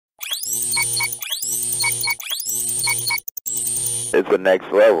It's the next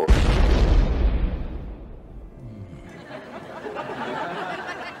level.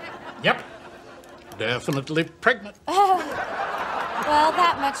 Yep. Definitely pregnant. Well,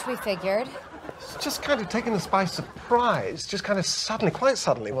 that much we figured. It's just kind of taken us by surprise. Just kind of suddenly, quite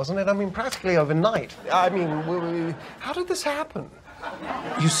suddenly, wasn't it? I mean, practically overnight. I mean, how did this happen?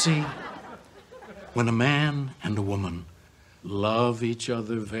 You see, when a man and a woman love each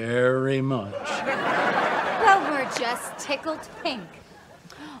other very much. Well, we're just tickled pink.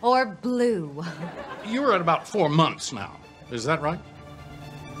 Or blue. You're at about 4 months now. Is that right?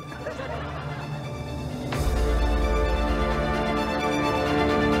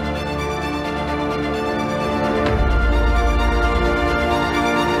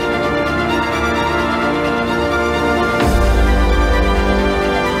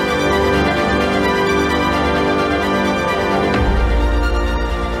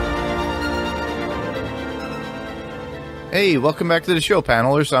 Hey, welcome back to the show,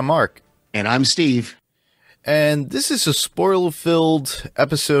 panelers. I'm Mark. And I'm Steve. And this is a spoiler-filled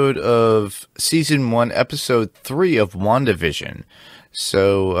episode of Season 1, Episode 3 of WandaVision.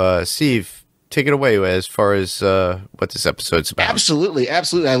 So, Steve, take it away as far as what this episode's about. Absolutely,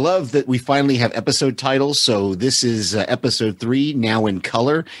 absolutely. I love that we finally have episode titles. So this is Episode 3, now in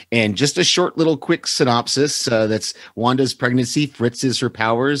color. And just a short little quick synopsis. That's Wanda's pregnancy fritzes her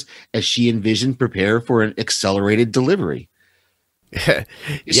powers as she and Vision prepare for an accelerated delivery.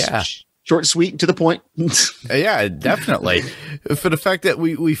 Yeah. Short, sweet, to the point. Yeah, definitely. For the fact that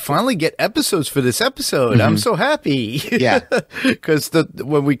we finally get episodes for this episode, I'm so happy. Yeah. Because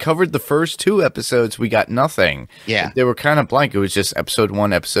when we covered the first 2 episodes, we got nothing. Yeah. They were kind of blank. It was just episode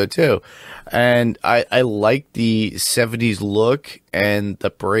 1, episode 2. And I like the 70s look and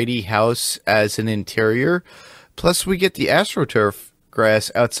the Brady house as an interior. Plus, we get the AstroTurf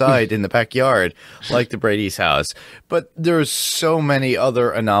grass outside in the backyard, like the Brady's house. But there's so many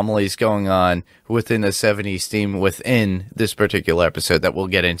other anomalies going on within the 70s theme within this particular episode that we'll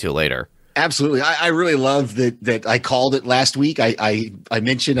get into later. Absolutely. I really love that I called it last week. I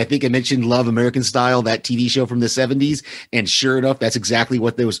mentioned Love American Style, that TV show from the 70s. And sure enough, that's exactly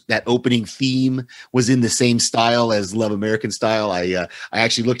what that opening theme was, in the same style as Love American Style. I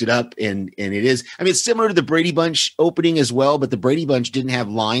actually looked it up, and it is. I mean, it's similar to the Brady Bunch opening as well, but the Brady Bunch didn't have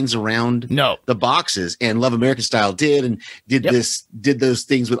lines around the boxes, and Love American Style did, and did those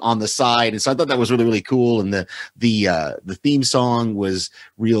things on the side. And so I thought that was really, really cool. And the theme song was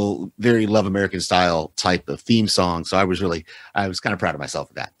very Love American Style type of theme song. So I was kind of proud of myself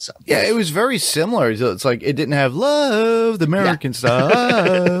for that. So yeah, it was very similar. It's like it didn't have Love the American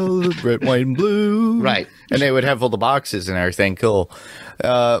Style, red, white, and blue. Right. And they would have all the boxes and everything. Cool.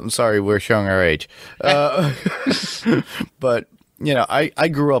 I'm sorry, we're showing our age. But, you know, I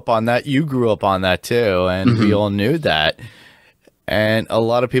grew up on that. You grew up on that too. And we all knew that. And a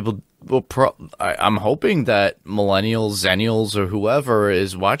lot of people I'm hoping that millennials, zennials, or whoever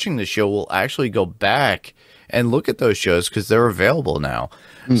is watching the show will actually go back and look at those shows because they're available now.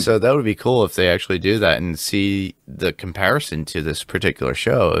 So that would be cool if they actually do that and see the comparison to this particular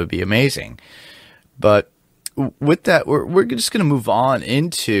show. It would be amazing. But with that, we're just going to move on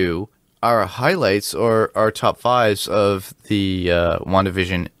into our highlights or our top 5s of the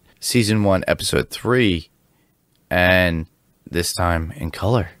WandaVision Season 1, Episode 3, and this time in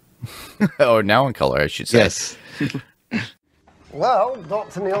color. Or now in color, I should say. Yes. Well,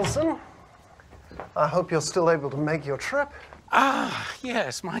 Dr. Nielsen, I hope you're still able to make your trip.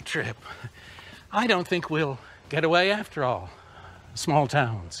 Yes, my trip. I don't think we'll get away after all. Small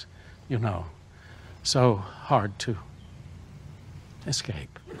towns, you know. So hard to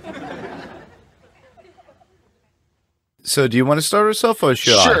escape. So do you want to start us off, or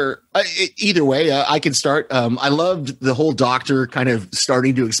should I? Sure. Either way, I can start. I loved the whole doctor kind of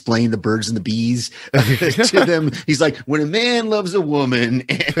starting to explain the birds and the bees to them. He's like, when a man loves a woman,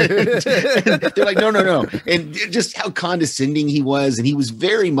 and they're like, no. And just how condescending he was. And he was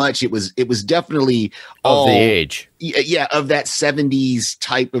very much, it was definitely of the age. Yeah, of that 70s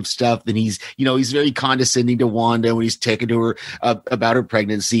type of stuff. And he's very condescending to Wanda when he's talking to her about her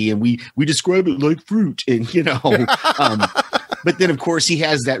pregnancy. And we describe it like fruit. And, but then, of course, he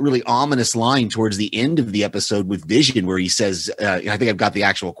has that really ominous line towards the end of the episode with Vision where he says, I think I've got the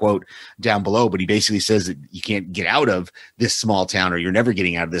actual quote down below, but he basically says that you can't get out of this small town, or you're never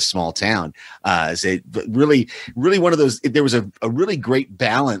getting out of this small town. So really one of those, there was a really great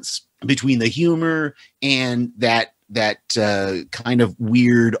balance between the humor and that kind of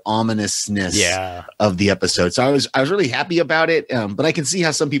weird ominousness of the episode. So I was really happy about it. But I can see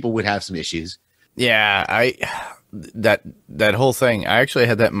how some people would have some issues. Yeah, that whole thing, I actually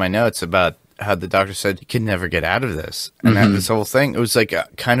had that in my notes about how the doctor said you can never get out of this. And that this whole thing, it was like a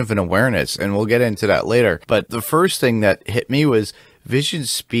kind of an awareness, and we'll get into that later. But the first thing that hit me was Vision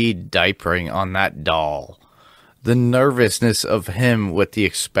speed diapering on that doll. The nervousness of him with the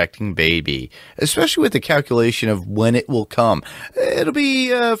expecting baby, especially with the calculation of when it will come. It'll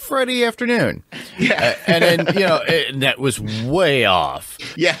be Friday afternoon. Yeah. And then, that was way off.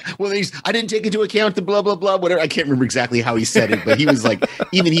 Yeah. Well, I didn't take into account the blah, blah, blah, whatever. I can't remember exactly how he said it, but he was like,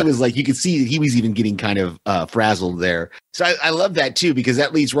 you could see he was even getting kind of frazzled there. So I love that too, because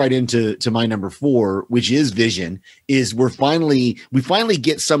that leads right into my number 4, which is Vision. Is we finally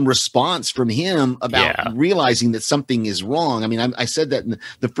get some response from him about realizing that something is wrong. I mean, I said that in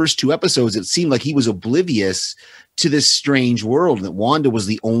the first 2 episodes, it seemed like he was oblivious to this strange world, and that Wanda was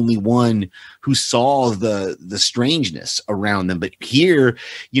the only one who saw the strangeness around them. But here,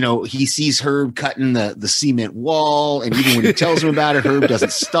 he sees Herb cutting the cement wall, and even when he tells him about it, Herb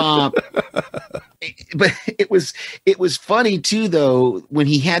doesn't stop. But it was funny too, though, when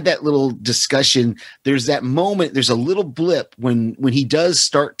he had that little discussion. There's that moment, there's a little blip when he does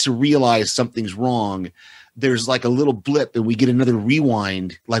start to realize something's wrong. There's like a little blip, and we get another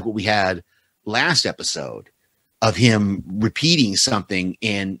rewind like what we had last episode of him repeating something.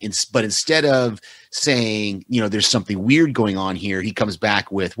 But instead of saying, there's something weird going on here, he comes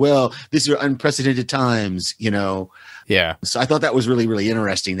back with, well, these are unprecedented times, Yeah. So I thought that was really, really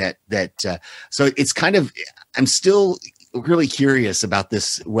interesting so it's kind of, I'm still really curious about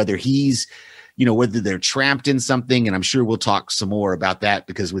this, whether he's, whether they're trapped in something. And I'm sure we'll talk some more about that,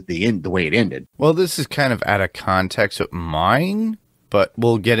 because with the way it ended. Well, this is kind of out of context of mine, but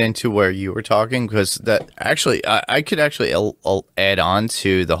we'll get into where you were talking, because that actually, I could actually I'll add on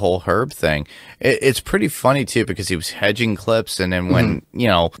to the whole Herb thing. It's pretty funny too, because he was hedging clips, and then when,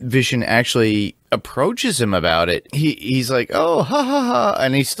 Vision actually approaches him about it, he's like, oh, ha ha ha,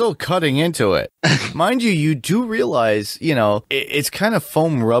 and he's still cutting into it. Mind you do realize, it's kind of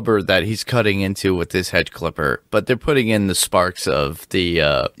foam rubber that he's cutting into with this hedge clipper, but they're putting in the sparks of the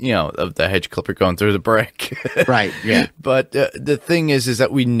of the hedge clipper going through the brick. Right, yeah. But the thing is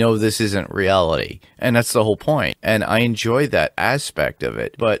that we know this isn't reality, and that's the whole point, and I enjoy that aspect of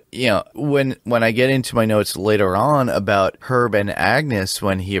it. But when I get into my notes later on about Herb and Agnes,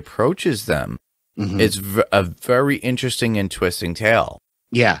 when he approaches them, it's a very interesting and twisting tale.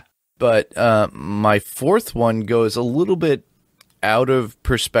 Yeah. But my 4th one goes a little bit out of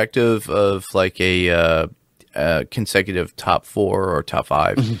perspective of like a consecutive top 4 or top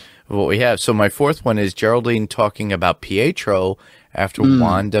 5 of what we have. So my 4th one is Geraldine talking about Pietro after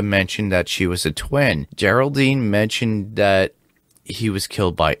Wanda mentioned that she was a twin. Geraldine mentioned that he was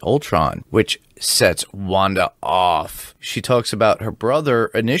killed by Ultron, which sets Wanda off. She talks about her brother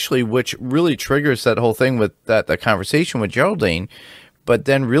initially, which really triggers that whole thing with that conversation with Geraldine, but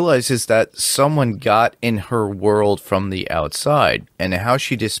then realizes that someone got in her world from the outside, and how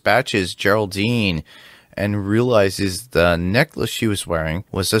she dispatches Geraldine and realizes the necklace she was wearing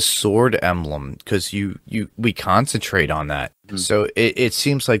was a sword emblem, because we concentrate on that. So it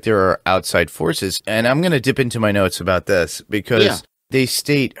seems like there are outside forces, and I'm going to dip into my notes about this, because they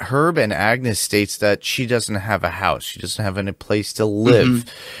state, Herb and Agnes states that she doesn't have a house. She doesn't have any place to live.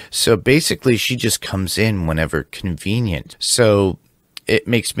 So basically she just comes in whenever convenient. So it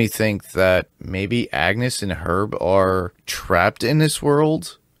makes me think that maybe Agnes and Herb are trapped in this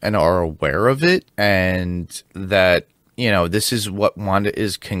world and are aware of it, and that, this is what Wanda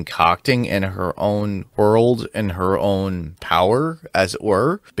is concocting in her own world and her own power, as it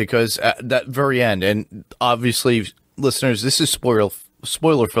were. Because at that very end, and obviously, listeners, this is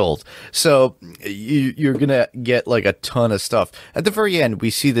spoiler filled, so you're gonna get like a ton of stuff. At the very end, we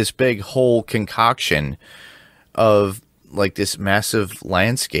see this big whole concoction of like this massive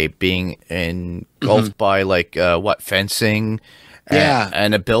landscape being engulfed by like fencing,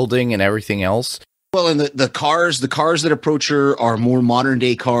 and a building and everything else. Well, and the cars that approach her are more modern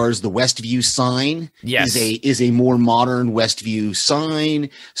day cars. The Westview sign is a more modern Westview sign.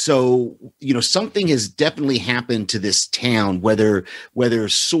 So, something has definitely happened to this town, whether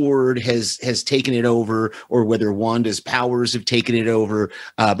Sword has taken it over, or whether Wanda's powers have taken it over.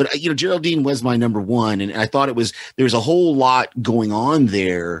 But Geraldine was my number 1, and I thought there's a whole lot going on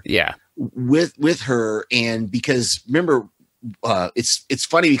there. Yeah. With her, and because remember, it's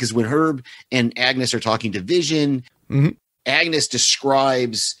funny because when Herb and Agnes are talking to Vision, Agnes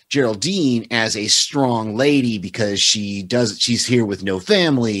describes Geraldine as a strong lady because she's here with no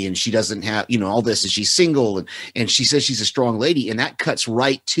family, and she doesn't have, all this, and she's single, and she says she's a strong lady. And that cuts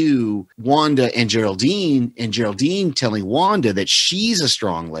right to Wanda and Geraldine telling Wanda that she's a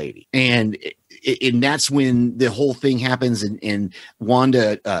strong lady. And and that's when the whole thing happens, and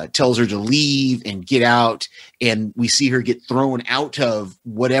Wanda tells her to leave and get out, and we see her get thrown out of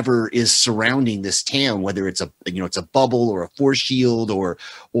whatever is surrounding this town, whether it's a bubble or a force shield or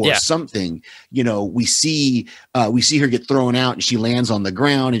something. We see her get thrown out, and she lands on the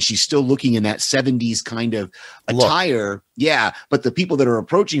ground, and she's still looking in that 70s kind of attire. Yeah, but the people that are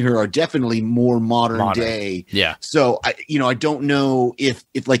approaching her are definitely more modern day. Yeah. So I don't know if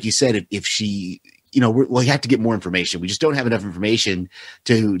like you said, if she, we have to get more information. We just don't have enough information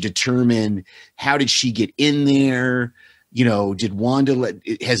to determine how did she get in there. Did Wanda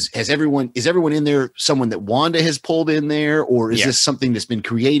is everyone in there someone that Wanda has pulled in there, or is this something that's been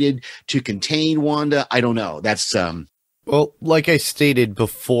created to contain Wanda? I don't know. That's well, like I stated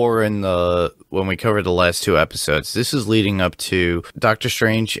before when we covered the last 2 episodes, this is leading up to Doctor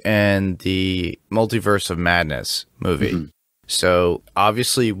Strange and the Multiverse of Madness movie. Mm-hmm. So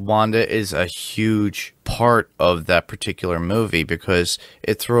obviously Wanda is a huge part of that particular movie because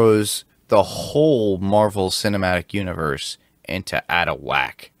it throws the whole Marvel Cinematic Universe into out of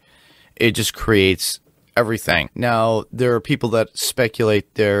whack. It just creates everything. Now, there are people that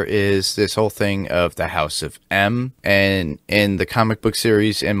speculate there is this whole thing of the House of M, and in the comic book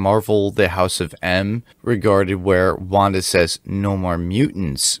series in Marvel, the House of M regarded where Wanda says no more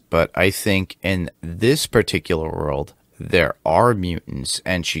mutants, but I think in this particular world, there are mutants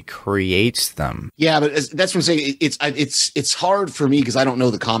and she creates them. Yeah, but that's what I'm saying. It's hard for me because I don't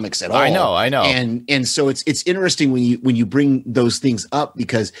know the comics at all. I know. And so it's interesting when you bring those things up,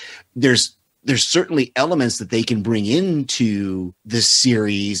 because there's certainly elements that they can bring into this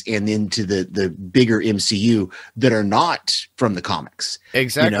series and into the bigger MCU that are not from the comics.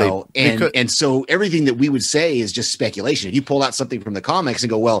 Exactly. And so everything that we would say is just speculation. If you pull out something from the comics and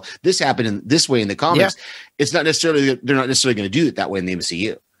go, well, this happened in this way in the comics, they're not necessarily going to do it that way in the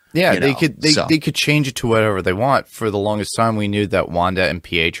MCU. Yeah, they could change it to whatever they want. For the longest time, we knew that Wanda and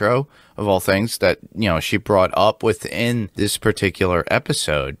Pietro, of all things, that she brought up within this particular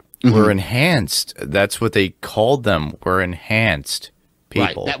episode, were enhanced. That's what they called them. Were enhanced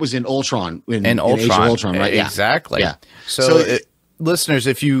people. Right. That was in Ultron. In Ultron. Age of Ultron, right? Exactly. Yeah. So listeners,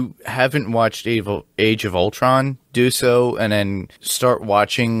 if you haven't watched Age of Ultron, do so and then start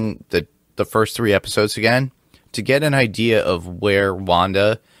watching the first 3 episodes again to get an idea of where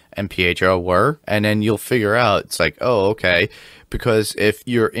Wanda and Pietro were, and then you'll figure out it's like, oh, okay. Because if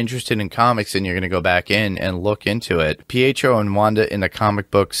you're interested in comics and you're going to go back in and look into it, Pietro and Wanda in the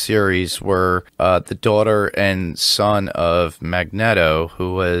comic book series were the daughter and son of Magneto,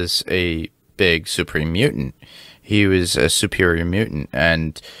 who was a big supreme mutant. He was a superior mutant,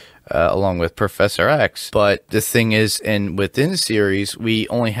 and along with Professor X. But the thing is, within the series, we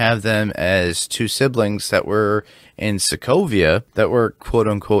only have them as 2 siblings that were in Sokovia that were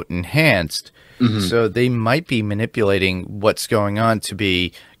quote-unquote enhanced. Mm-hmm. So they might be manipulating what's going on to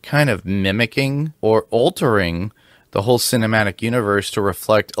be kind of mimicking or altering the whole cinematic universe to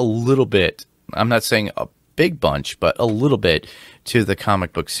reflect a little bit. I'm not saying a big bunch, but a little bit to the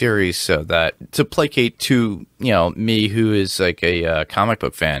comic book series, so that to placate to, me, who is like a comic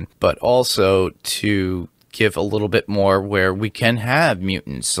book fan, but also to give a little bit more where we can have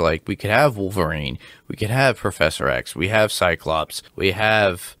mutants. Like we could have Wolverine, we could have Professor X, we have Cyclops, we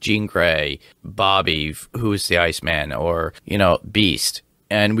have Jean Grey, Bobby, who is the Iceman, or, Beast.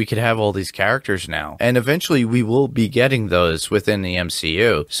 And we could have all these characters now. And eventually we will be getting those within the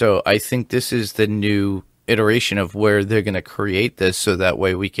MCU. So I think this is the new iteration of where they're going to create this, so that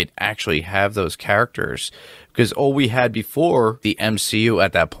way we could actually have those characters. Because all we had before the MCU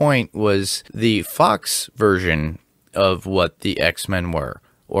at that point was the Fox version of what the X-Men were,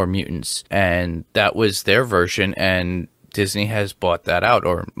 or mutants. And that was their version, and Disney has bought that out,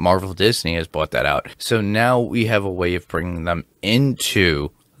 or Marvel Disney has bought that out. So now we have a way of bringing them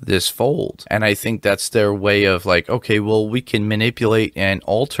into this fold. And I think that's their way of like, okay, well, we can manipulate and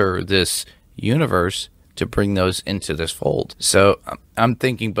alter this universe to bring those into this fold. So I'm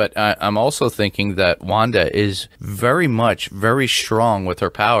thinking, but I'm also thinking that Wanda is very strong with her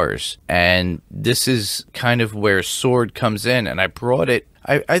powers. And this is kind of where Sword comes in. And I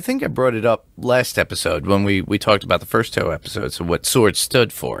think I brought it up last episode when we talked about the first 2 episodes of what Sword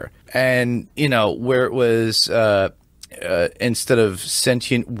stood for. And, where it was instead of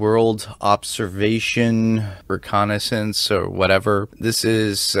sentient world observation, reconnaissance, or whatever, this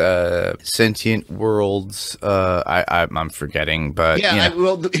is sentient worlds. I'm forgetting, but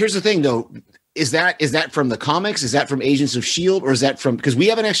well, here's the thing, though. Is that from the comics? Is that from Agents of S.H.I.E.L.D.? Or is that from, because we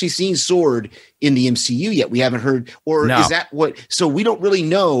haven't actually seen Sword in the MCU yet. We haven't heard, or no. Is that what? So we don't really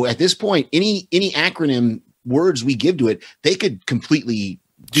know at this point. Any acronym words we give to it, they could completely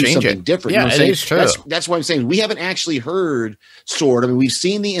do change something it. different. Yeah, You know what it I'm is saying? true. That's why I'm saying we haven't actually heard SWORD. I mean, we've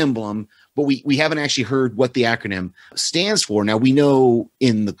seen the emblem, but we haven't actually heard what the acronym stands for. Now we know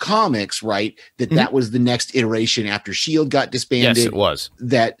in the comics, right, that that was the next iteration after SHIELD got disbanded. Yes, it was.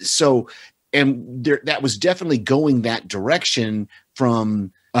 That was definitely going that direction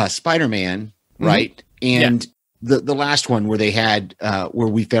from Spider-Man, right? And the last one where they had where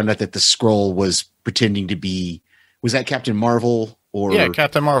we found out that the Skrull was pretending to be, was that Captain Marvel or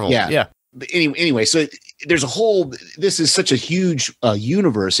Captain Marvel. Yeah. But anyway, so there's a whole, this is such a huge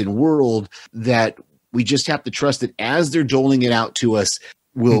universe and world that we just have to trust that as they're doling it out to us,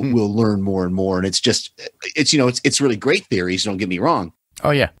 we'll learn more and more. And it's really great theories. Don't get me wrong.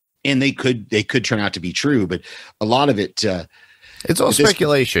 Oh yeah. And they could turn out to be true, but a lot of it, it's all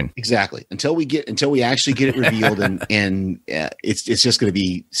speculation. Exactly. Until we actually get it revealed, and it's just going to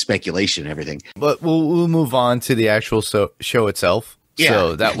be speculation and everything. But we'll move on to the actual show itself. Yeah.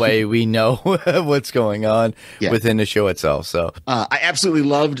 So that way we know what's going on within the show itself. So I absolutely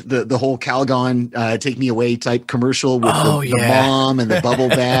loved the whole Calgon take me away type commercial with the mom and the bubble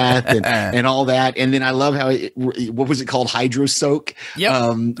bath and all that. And then I love how what was it called? Hydro Soak. Yep.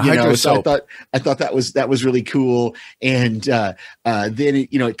 Hydro Soak. So I thought that was really cool. And then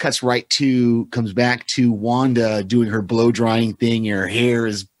it comes back to Wanda doing her blow drying thing. And her hair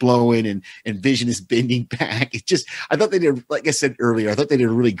is blowing and Vision is bending back. I thought they did, like I said earlier, I thought they did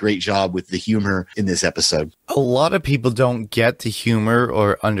a really great job with the humor in this episode. A lot of people don't get the humor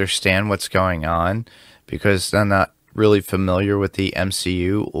or understand what's going on because they're not really familiar with the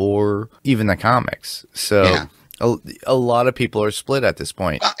MCU or even the comics. So a lot of people are split at this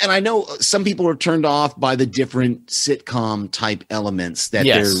point. And I know some people are turned off by the different sitcom type elements that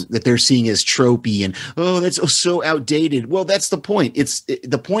they're seeing as tropey and, that's so outdated. Well, that's the point.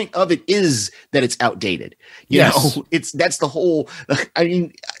 The point of it is that it's outdated. You know, that's the whole, I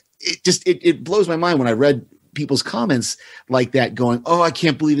mean, it blows my mind when I read people's comments like that going, I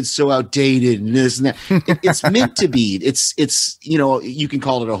can't believe it's so outdated and this and that. It's meant to be. It's you can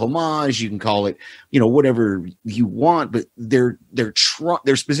call it a homage, you can call it, whatever you want, but they're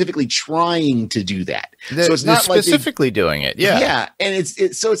specifically trying to do that. So it's not specifically doing it. Yeah. Yeah. And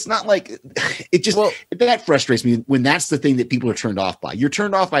it's not like it just, that frustrates me when that's the thing that people are turned off by. You're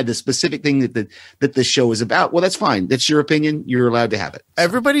turned off by the specific thing that the show is about. Well, that's fine. That's your opinion. You're allowed to have it.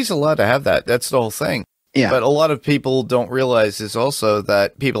 Everybody's allowed to have that. That's the whole thing. Yeah. But a lot of people don't realize is also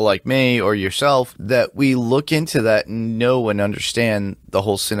that people like me or yourself, that we look into that and know and understand the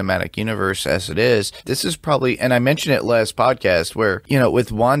whole cinematic universe as it is. This is probably, and I mentioned it last podcast where,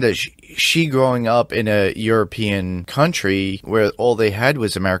 with Wanda, she growing up in a European country where all they had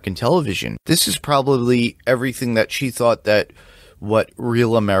was American television. This is probably everything that she thought that what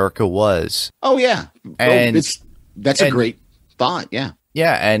real America was. Oh yeah. And that's a great thought. Yeah.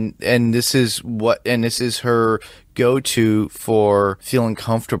 Yeah, and this is her go-to for feeling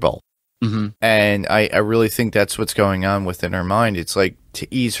comfortable. Mm-hmm. And I really think that's what's going on within her mind. It's like to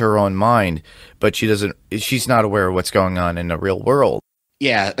ease her own mind, but she's not aware of what's going on in the real world.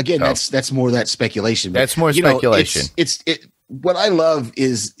 Yeah, again, that's more of that speculation. That's more speculation. What I love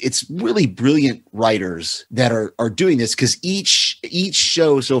is it's really brilliant writers that are doing this, because each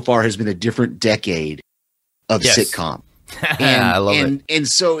show so far has been a different decade of sitcom. And, I love it. And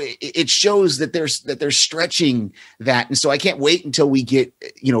so it shows that they're stretching that. And so I can't wait until we get,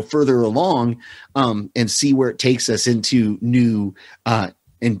 further along and see where it takes us into new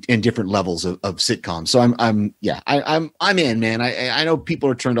and different levels of sitcoms. So I'm in, man. I know people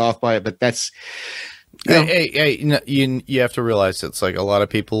are turned off by it, but that's, Hey, you have to realize it's like a lot of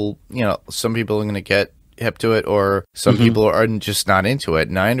people, some people are going to get hip to it, or some people are just not into it,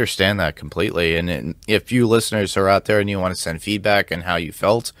 and I understand that completely. And if you listeners are out there and you want to send feedback on how you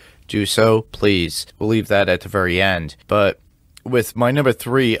felt, do so, please. We'll leave that at the very end. But with my number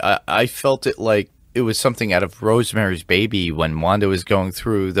 3, I felt it like it was something out of Rosemary's Baby when Wanda was going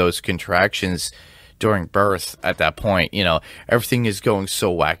through those contractions during birth. At that point, everything is going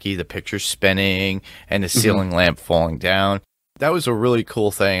so wacky, the picture's spinning and the ceiling lamp falling down. That was a really cool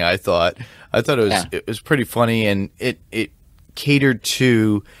thing. I thought it was pretty funny, and it catered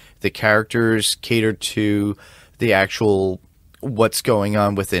to the characters, catered to the actual what's going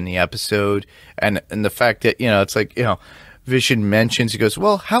on within the episode, and the fact that it's like Vision mentions, he goes,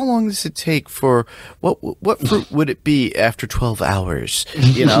 well, how long does it take for what fruit would it be after 12 hours?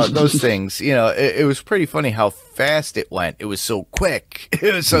 Those things. It was pretty funny how fast it went. It was so quick.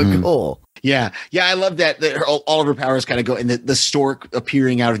 It was so cool. Yeah. I love that all of her powers kind of go, and the stork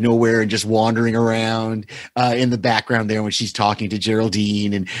appearing out of nowhere and just wandering around in the background there when she's talking to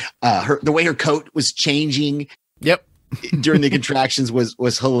Geraldine, and the way her coat was changing. Yep. during the contractions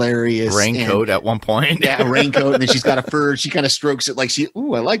was hilarious. Raincoat at one point. Yeah, a raincoat, and then she's got a fur. She kind of strokes it like I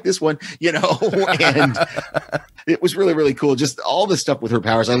like this one, and it was really, really cool. Just all the stuff with her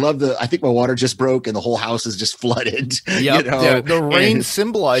powers. I think my water just broke and the whole house is just flooded. Yep. Yeah, the rain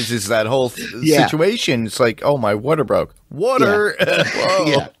symbolizes that whole situation. It's like, oh, my water broke. Water.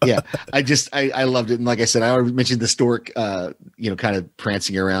 Yeah. yeah. I loved it. And like I said, I already mentioned the stork, kind of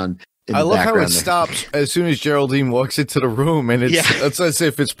prancing around. I love how it stops as soon as Geraldine walks into the room, and it's as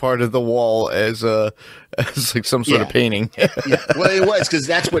if it's part of the wall as like some sort of painting. Well, it was because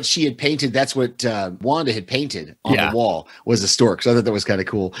that's what she had painted. That's what Wanda had painted on the wall was a stork. So I thought that was kind of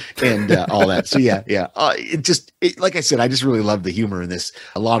cool and all that. So like I said, I just really love the humor in this.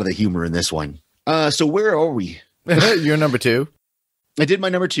 A lot of the humor in this one. So where are we? You're number 2. I did my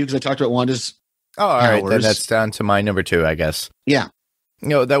number 2 because I talked about Wanda's. Oh, all right. Then that's down to my number 2, I guess. Yeah.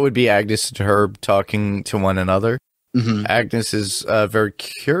 That would be Agnes and Herb talking to one another. Mm-hmm. Agnes is very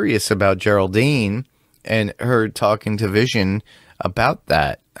curious about Geraldine and her talking to Vision about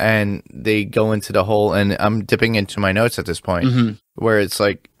that. And they go into the whole, and I'm dipping into my notes at this point, where it's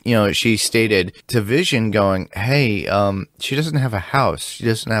like, she stated to Vision going, hey, she doesn't have a house. She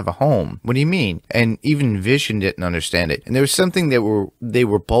doesn't have a home. What do you mean? And even Vision didn't understand it. And there was something that they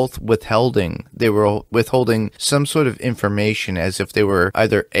were both withholding. They were withholding some sort of information as if they were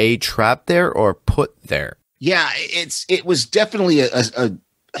either trapped there or put there. Yeah, it was definitely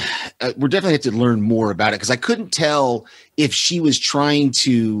we're definitely have to learn more about it because I couldn't tell if she was trying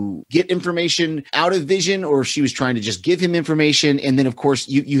to get information out of Vision or if she was trying to just give him information. And then, of course,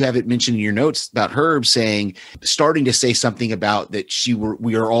 you have it mentioned in your notes about Herb starting to say something about that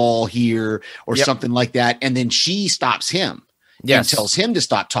we are all here or something like that. And then she stops him and tells him to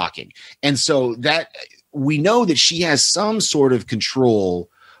stop talking. And so that we know that she has some sort of control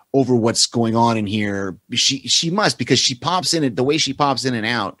over what's going on in here. She must, because she pops in it the way she pops in and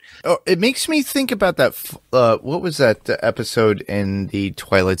out. Oh, it makes me think about that. What was that episode in the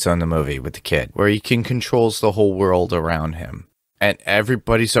Twilight Zone, the movie with the kid, where he controls the whole world around him and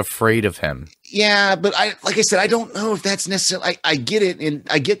everybody's afraid of him? Yeah, but like I said, I don't know if that's necessarily. I get it, and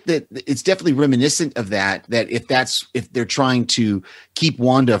I get that it's definitely reminiscent of that. That if they're trying to keep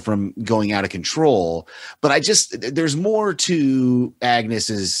Wanda from going out of control, but there's more to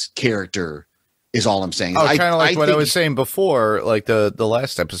Agnes's character. Is all I'm saying. Oh, kind of like what I was saying before, like the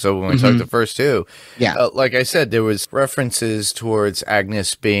last episode when we talked the first two. Yeah, like I said, there was references towards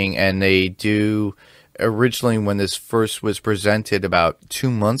Agnes being, and they do. Originally, when this first was presented about 2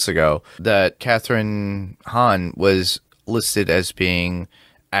 months ago, that Catherine Hahn was listed as being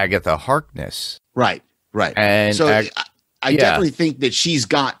Agatha Harkness. Right. And so I definitely think that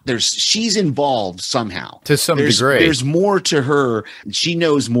she's involved somehow. To some degree. There's more to her. She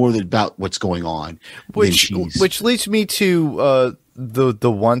knows more about what's going on. Which leads me to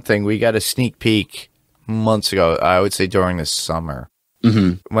the one thing. We got a sneak peek months ago, I would say during the summer.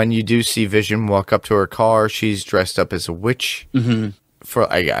 Mm-hmm. When you do see Vision walk up to her car, she's dressed up as a witch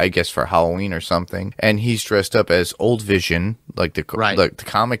for, I guess, for Halloween or something, and he's dressed up as Old Vision, like the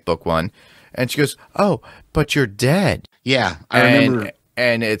comic book one, and she goes, "Oh, but you're dead." Yeah, I remember.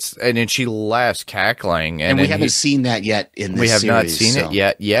 And then she laughs, cackling, and we haven't seen that yet in this series. We have not seen it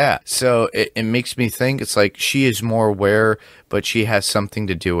yet. Yeah, so it makes me think it's like she is more aware, but she has something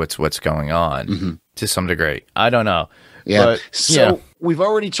to do with what's going on to some degree. I don't know. Yeah. But, we've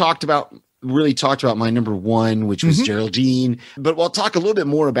already talked about my number 1, which was Geraldine, but we'll talk a little bit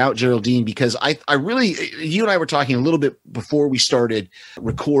more about Geraldine because I really, you and I were talking a little bit before we started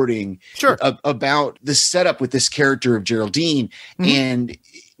recording about the setup with this character of Geraldine. And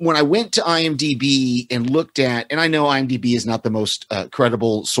when I went to IMDb and looked at, and I know IMDb is not the most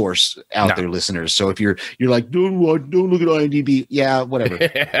credible source out there, listeners. So if you're like, don't look at IMDb. Yeah, whatever.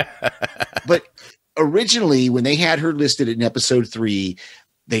 But originally, when they had her listed in episode 3,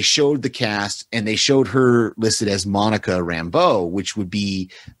 they showed the cast and they showed her listed as Monica Rambeau, which would be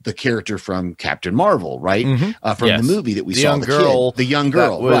the character from Captain Marvel, right? From the movie that we saw, the young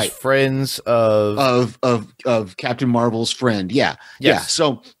girl that was friends of Captain Marvel's friend. Yeah.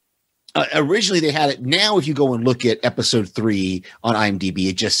 So originally they had it. Now, if you go and look at episode 3 on IMDb,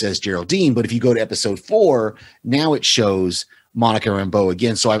 it just says Geraldine. But if you go to episode 4, now it shows Monica Rambeau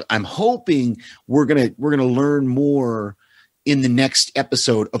again. So I'm hoping we're gonna learn more in the next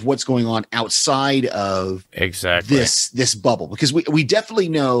episode of what's going on outside of this bubble, because we definitely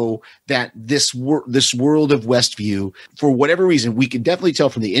know that this world of Westview, for whatever reason, we can definitely tell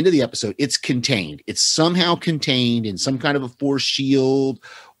from the end of the episode, it's contained. It's somehow contained in some kind of a force shield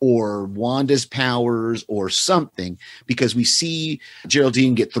or Wanda's powers or something, because we see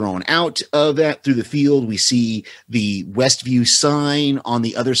Geraldine get thrown out of that through the field. We see the Westview sign on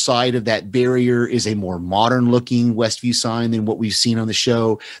the other side of that barrier is a more modern looking Westview sign than what we've seen on the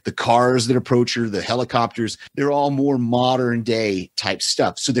show. The cars that approach her, the helicopters, they're all more modern day type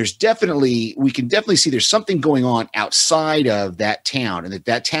stuff. So we can definitely see there's something going on outside of that town, and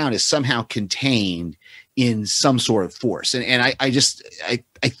that town is somehow contained in some sort of force. And I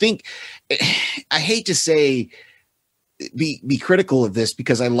think, I hate to say be critical of this,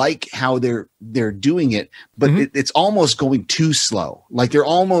 because I like how they're doing it, but it's almost going too slow. Like they're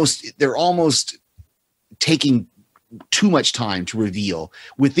almost taking too much time to reveal.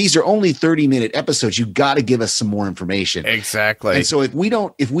 With these are only 30-minute episodes, you got to give us some more information. Exactly. And so if we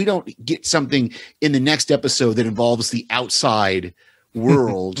don't get something in the next episode that involves the outside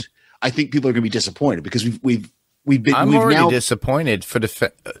world, I think people are going to be disappointed, because I'm already disappointed for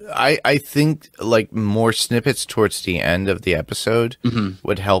the. I think like more snippets towards the end of the episode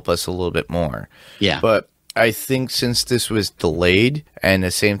would help us a little bit more. Yeah, but I think since this was delayed, and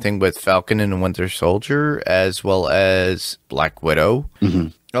the same thing with Falcon and Winter Soldier, as well as Black Widow,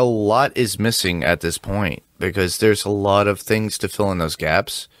 a lot is missing at this point, because there's a lot of things to fill in those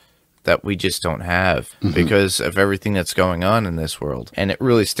gaps that we just don't have because of everything that's going on in this world. And it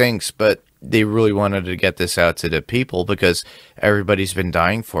really stinks, but they really wanted to get this out to the people because everybody's been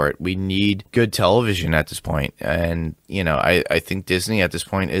dying for it. We need good television at this point. And, you know, I think Disney at this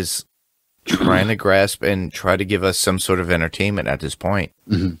point is trying to grasp and try to give us some sort of entertainment at this point.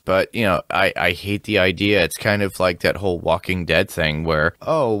 But, you know, I hate the idea. It's kind of like that whole Walking Dead thing where,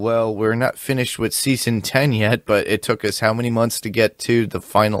 oh, well, we're not finished with season 10 yet, but it took us how many months to get to the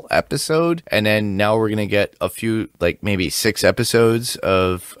final episode? And then now we're going to get a few, like maybe 6 episodes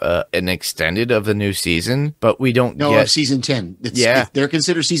of an extended of the new season, but we don't get season 10. They're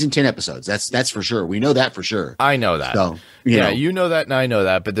considered season 10 episodes. That's for sure. We know that for sure. I know that. So, you know that and I know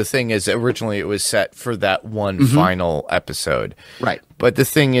that. But the thing is, originally it was set for that one final episode. Right. But the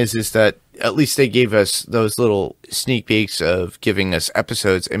thing is that at least they gave us those little sneak peeks of giving us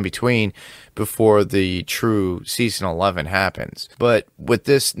episodes in between before the true season 11 happens. But with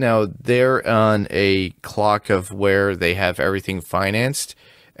this now, they're on a clock of where they have everything financed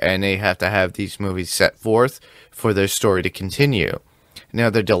and they have to have these movies set forth for their story to continue.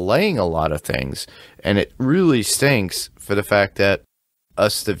 Now they're delaying a lot of things, and it really stinks for the fact that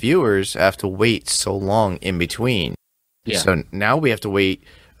us, the viewers, have to wait so long in between. Yeah. So now we have to wait.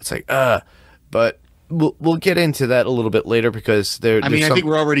 It's like, but we'll get into that a little bit later because I think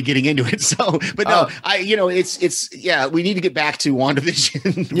we're already getting into it. So, but no, we need to get back to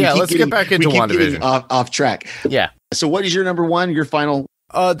WandaVision. Let's get back into WandaVision. Off track. Yeah. So what is your number one, your final?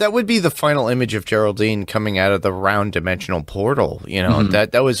 That would be the final image of Geraldine coming out of the round dimensional portal. You know,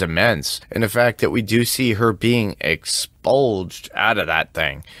 that was immense. And the fact that we do see her being expulged out of that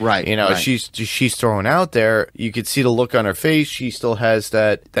thing. Right. You know, right. she's thrown out there. You could see the look on her face. She still has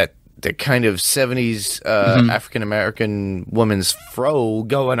that kind of 70s African-American woman's fro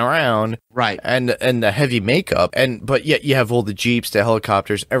going around. Right. And the heavy makeup. But yet you have all the Jeeps, the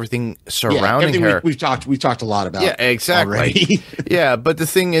helicopters, everything surrounding her. We've talked a lot about. Yeah, exactly. Yeah, but the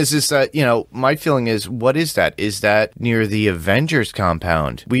thing is that, you know, my feeling is, what is that? Is that near the Avengers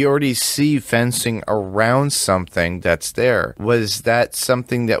compound? We already see fencing around something that's there. Was that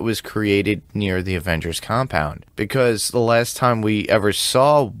something that was created near the Avengers compound? Because the last time we ever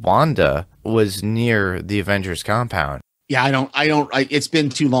saw Wanda was near the Avengers compound. Yeah, it's been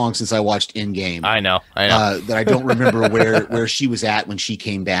too long since I watched Endgame. I know. That I don't remember where she was at when she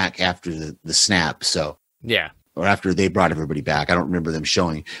came back after the snap. So yeah. Or after they brought everybody back. I don't remember them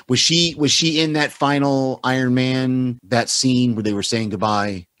showing. Was she in that final Iron Man, that scene where they were saying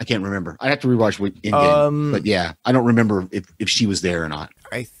goodbye? I can't remember. I'd have to rewatch Endgame. But yeah, I don't remember if she was there or not.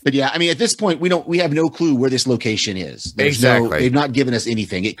 But yeah, I mean, at this point, we have no clue where this location is. Exactly. They've not given us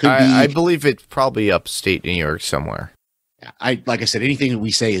anything. It could be. I believe it's probably upstate New York somewhere. Like I said, anything that we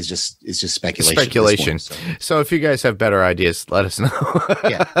say is just speculation. Speculation. Point, so if you guys have better ideas, let us know.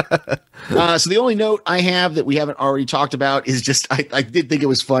 Yeah. So the only note I have that we haven't already talked about is just I did think it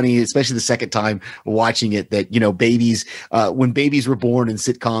was funny, especially the second time watching it, that, you know, babies when babies were born in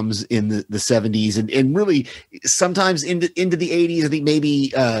sitcoms in the 70s and really sometimes into the 80s. I think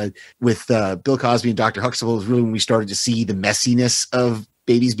maybe with Bill Cosby and Dr. Huxtable was really when we started to see the messiness of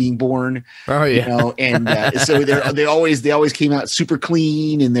babies being born. Oh yeah. You know, and so they always came out super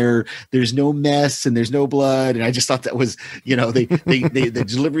clean, and there's no mess and there's no blood. And I just thought that was, you know, the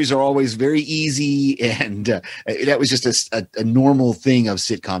deliveries are always very easy, and that was just a normal thing of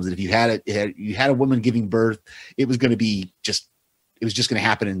sitcoms, that if you had a woman giving birth, it was going to be just it was just going to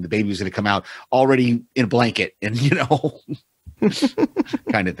happen and the baby was going to come out already in a blanket and,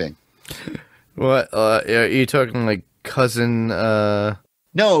 kind of thing. What, are you talking like cousin,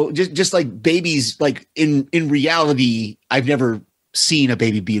 No, just like babies, like in reality, I've never seen a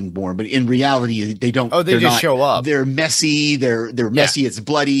baby being born, but in reality, they don't. Oh, they just show up. They're messy. They're messy. It's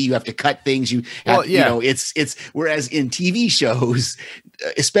bloody. You have to cut things. It's whereas in TV shows,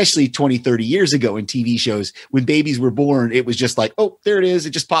 especially 20, 30 years ago in TV shows, when babies were born, it was just like, oh, there it is. It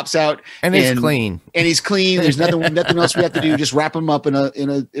just pops out. And it's clean. And he's clean. There's nothing else we have to do. Just wrap him up in a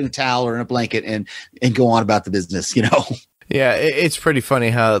towel or in a blanket and go on about the business, Yeah, it's pretty funny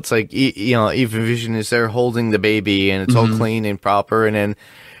how it's like, even Vision is there holding the baby and it's all clean and proper. And then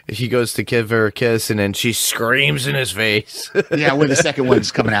he goes to give her a kiss and then she screams in his face. Yeah, when the second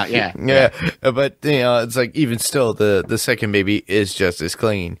one's coming out. Yeah. Yeah. But, it's like even still, the second baby is just as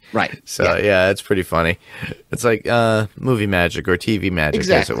clean. Right. So, yeah, it's pretty funny. It's like movie magic or TV magic,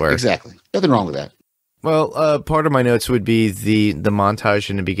 as it were. Exactly. Nothing wrong with that. Well, part of my notes would be the montage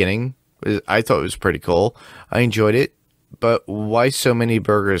in the beginning. I thought it was pretty cool. I enjoyed it. But why so many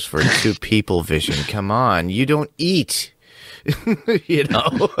burgers for 2 people, Vision? Come on, you don't eat,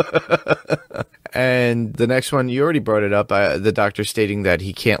 And the next one, you already brought it up, the doctor stating that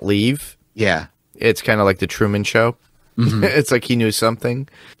he can't leave. Yeah. It's kind of like the Truman Show. It's like he knew something.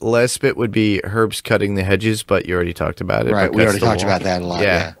 Last bit would be Herb's cutting the hedges, but you already talked about it. Right, we already talked about that a lot.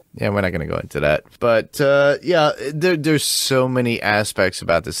 Yeah, we're not going to go into that. But, there's so many aspects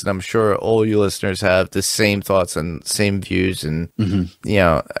about this, and I'm sure all you listeners have the same thoughts and same views, and,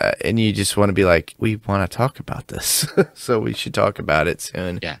 and you just want to be like, we want to talk about this, so we should talk about it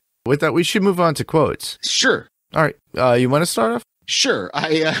soon. Yeah. With that, we should move on to quotes. Sure. All right. You want to start off? Sure.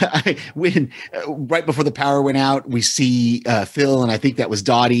 When right before the power went out, we see Phil, and I think that was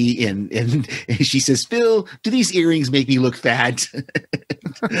Dottie, and she says, "Phil, do these earrings make me look fat?"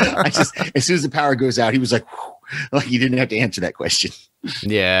 As soon as the power goes out, he was like he didn't have to answer that question.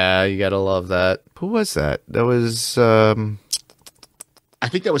 Yeah, you gotta love that. Who was that? That was I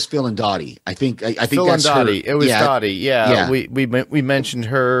think that was Phil and Dottie. I think Phil that's and Dottie. Her. It was Dottie. Yeah. We mentioned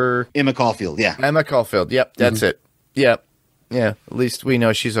her. Emma Caulfield. Yeah. Emma Caulfield. Yep, that's it. Yep. Yeah, at least we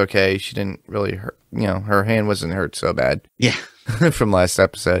know she's okay. She didn't really hurt, her hand wasn't hurt so bad. Yeah. From last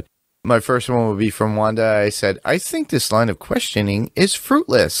episode. My first one would be from Wanda. I said, I think this line of questioning is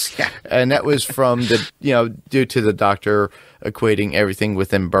fruitless. Yeah. And that was from due to the doctor equating everything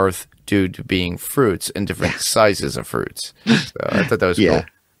within birth due to being fruits and different sizes of fruits. So I thought that was cool.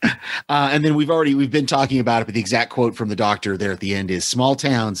 And then we've been talking about it, but the exact quote from the doctor there at the end is, "Small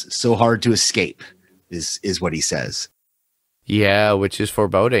towns, so hard to escape," is what he says. Yeah, which is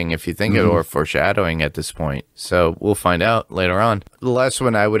foreboding if you think it, or foreshadowing at this point. So we'll find out later on. The last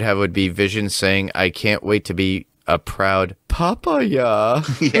one I would have would be Vision saying, "I can't wait to be a proud papaya."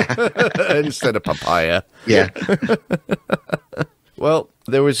 Yeah. Instead of papaya. Yeah. Well,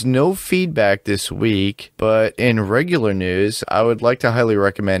 there was no feedback this week, but in regular news, I would like to highly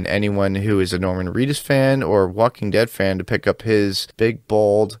recommend anyone who is a Norman Reedus fan or Walking Dead fan to pick up his Big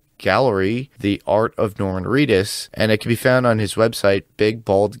Bald Gallery, The Art of Norman Reedus, and it can be found on his website,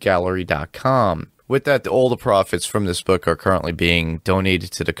 bigbaldgallery.com. With that, all the profits from this book are currently being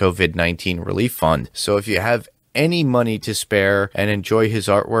donated to the COVID-19 Relief Fund. So if you have any money to spare and enjoy his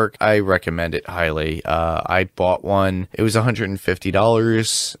artwork, I recommend it highly. I bought one. It was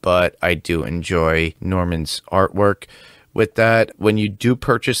 $150, but I do enjoy Norman's artwork. With that, when you do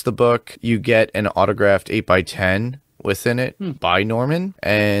purchase the book, you get an autographed 8x10 within it by Norman,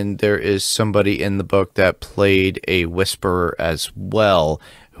 and there is somebody in the book that played a whisperer as well,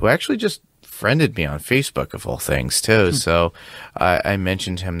 who actually just friended me on Facebook, of all things, too. So I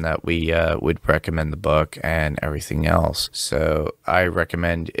mentioned him that we would recommend the book and everything else. So I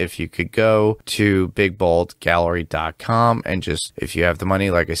recommend if you could go to bigbaldgallery.com and just, if you have the money,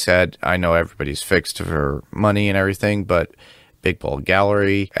 like I said, I know everybody's fixed for money and everything, but Big Bald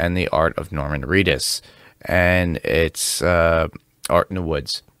Gallery and The Art of Norman Reedus. And it's Art in the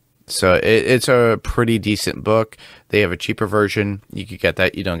Woods. So it's a pretty decent book. They have a cheaper version. You could get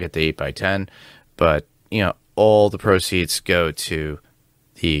that. You don't get the 8x10. But, all the proceeds go to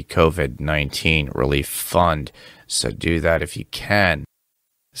the COVID-19 Relief Fund. So do that if you can.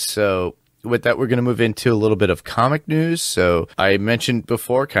 So with that, we're going to move into a little bit of comic news. So I mentioned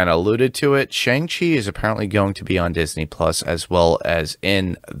before, kind of alluded to it, Shang-Chi is apparently going to be on Disney Plus as well as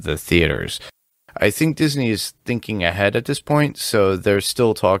in the theaters. I think Disney is thinking ahead at this point, so there's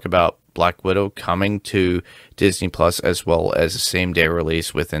still talk about Black Widow coming to Disney Plus as well as a same-day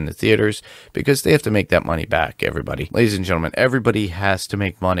release within the theaters, because they have to make that money back, everybody. Ladies and gentlemen, everybody has to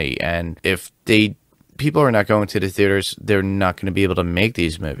make money, and if people are not going to the theaters, they're not going to be able to make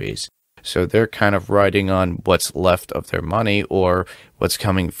these movies. So they're kind of riding on what's left of their money or what's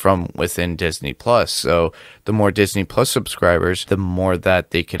coming from within Disney Plus. So the more Disney Plus subscribers, the more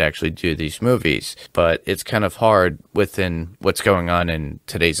that they could actually do these movies. But it's kind of hard within what's going on in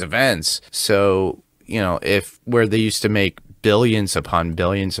today's events. So, if where they used to make billions upon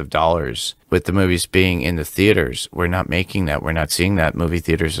billions of dollars with the movies being in the theaters, we're not making that. We're not seeing that. Movie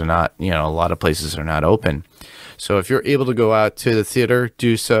theaters are not, a lot of places are not open. So if you're able to go out to the theater,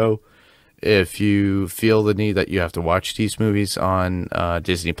 do so. If you feel the need that you have to watch these movies on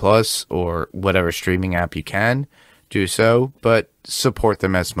Disney Plus or whatever streaming app you can, do so. But support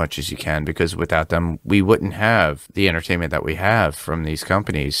them as much as you can, because without them, we wouldn't have the entertainment that we have from these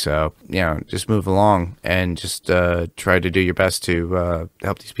companies. So, just move along and just try to do your best to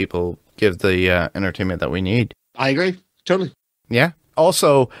help these people give the entertainment that we need. I agree. Totally. Yeah.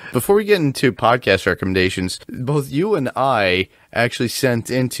 Also, before we get into podcast recommendations, both you and I actually sent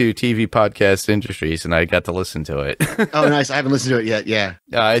into TV Podcast Industries, and I got to listen to it. Oh, nice. I haven't listened to it yet. Yeah.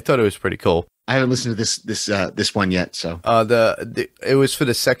 I thought it was pretty cool. I haven't listened to this one yet. So it was for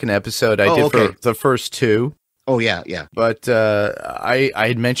the second episode. I did for the first two. Oh yeah. But I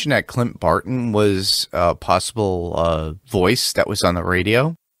had mentioned that Clint Barton was a possible voice that was on the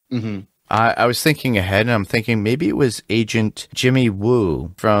radio. Mm-hmm. I was thinking ahead, and I'm thinking maybe it was Agent Jimmy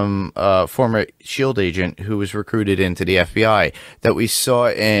Woo, from former S.H.I.E.L.D. agent who was recruited into the FBI, that we saw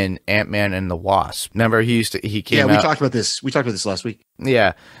in Ant-Man and the Wasp. Remember, he came out. Yeah, we talked about this. We talked about this last week.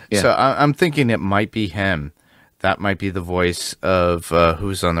 Yeah. So I'm thinking it might be him. That might be the voice of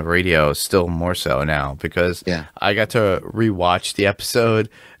who's on the radio, still more so now, because I got to rewatch the episode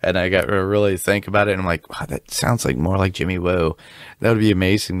and I got to really think about it. And I'm like, wow, that sounds like more like Jimmy Woo. That would be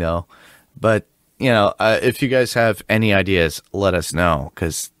amazing, though. But, if you guys have any ideas, let us know,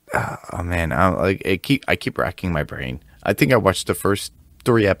 because, oh man, I keep racking my brain. I think I watched the first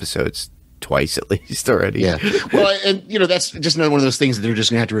 3 episodes twice at least already. Yeah. Well, and, that's just another one of those things that they're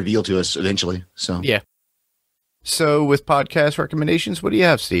just going to have to reveal to us eventually. So, yeah. So with podcast recommendations, what do you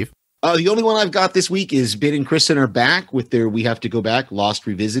have, Steve? The only one I've got this week is Ben and Kristen are back with their We Have to Go Back Lost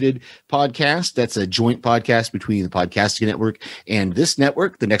Revisited podcast. That's a joint podcast between the Podcasting Network and this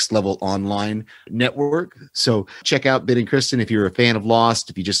network, the Next Level Online Network. So check out Ben and Kristen if you're a fan of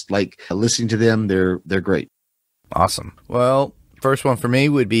Lost. If you just like listening to them, they're great. Awesome. Well, first one for me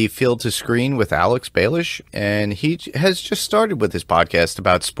would be Field to Screen with Alex Baelish, and he has just started with his podcast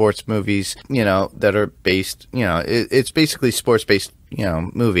about sports movies, that are based, it's basically sports-based,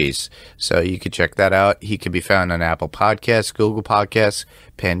 movies. So you could check that out. He can be found on Apple Podcasts, Google Podcasts,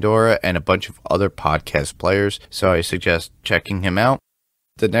 Pandora, and a bunch of other podcast players. So I suggest checking him out.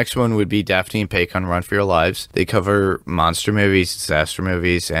 The next one would be Daphne and Paik on Run for Your Lives. They cover monster movies, disaster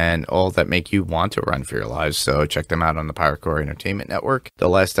movies, and all that make you want to run for your lives. So check them out on the Pirate Core Entertainment Network. The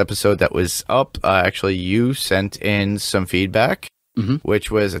last episode that was up, actually, you sent in some feedback, which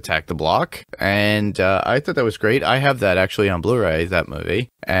was Attack the Block. And I thought that was great. I have that actually on Blu-ray, that movie.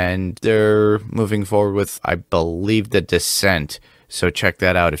 And they're moving forward with, I believe, The Descent. So check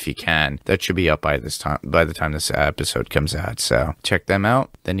that out if you can. That should be up by the time this episode comes out. So check them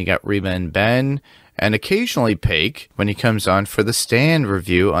out. Then you got Reba and Ben, and occasionally Paik when he comes on for the Stand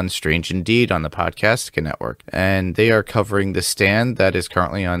review on Strange Indeed on the Podcasting Network. And they are covering the Stand that is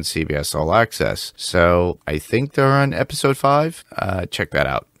currently on CBS All Access. So I think they're on episode 5. Check that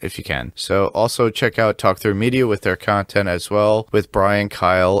out if you can. So also check out Talk Through Media with their content as well, with Brian,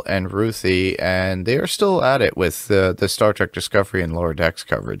 Kyle, and Ruthie, and they are still at it with the Star Trek Discovery and Lower Decks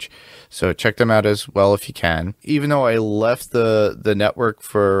coverage. So check them out as well if you can. Even though I left the network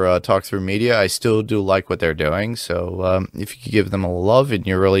for Talk Through Media, I still do like what they're doing. So if you could give them a love and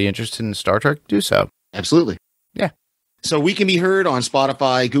you're really interested in Star Trek, do so. Absolutely. Yeah. So we can be heard on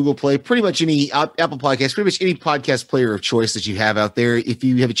Spotify, Google Play, pretty much any Apple Podcasts, pretty much any podcast player of choice that you have out there. If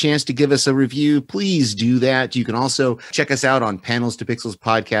you have a chance to give us a review, please do that. You can also check us out on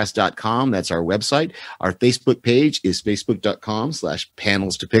panelstopixelspodcast.com. That's our website. Our Facebook page is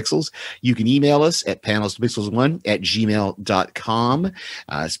facebook.com/panelstopixels. You can email us at panelstopixels1@gmail.com.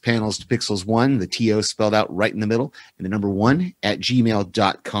 It's panelstopixels1, the TO spelled out right in the middle, and the number 1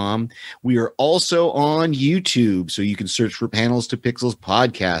 @gmail.com. We are also on YouTube, so you can search for Panels to Pixels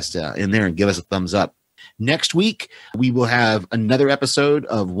podcast in there and give us a thumbs up. Next week, we will have another episode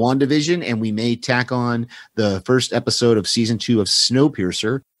of WandaVision, and we may tack on the first episode of season 2 of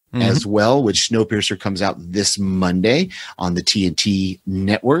Snowpiercer as well, which Snowpiercer comes out this Monday on the TNT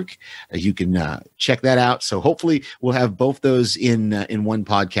network. You can check that out. So hopefully we'll have both those in one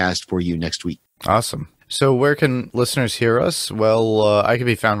podcast for you next week. Awesome. So where can listeners hear us? Well, I can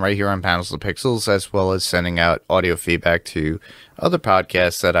be found right here on Panels of Pixels, as well as sending out audio feedback to other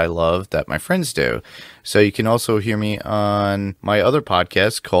podcasts that I love that my friends do. So you can also hear me on my other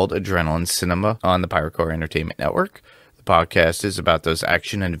podcast called Adrenaline Cinema on the Pirate Core Entertainment Network. The podcast is about those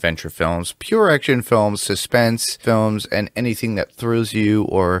action and adventure films, pure action films, suspense films, and anything that thrills you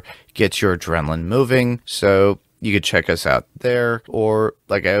or gets your adrenaline moving. So you can check us out there, or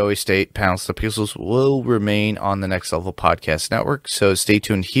like I always state, Panels to Pixels will remain on the Next Level Podcast Network. So stay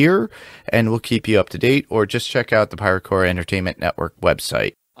tuned here, and we'll keep you up to date, or just check out the Pirate Core Entertainment Network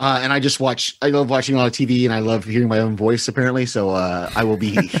website. And I love watching a lot of TV, and I love hearing my own voice, apparently. So I will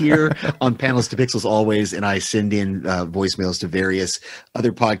be here on Panels to Pixels always, and I send in voicemails to various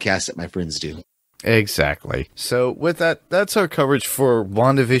other podcasts that my friends do. Exactly. So with that, that's our coverage for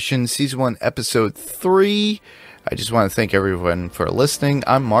WandaVision Season 1, Episode 3. I just want to thank everyone for listening.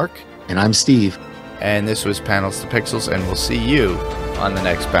 I'm Mark. And I'm Steve. And this was Panels to Pixels, and we'll see you on the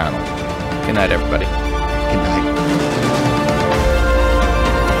next panel. Good night, everybody.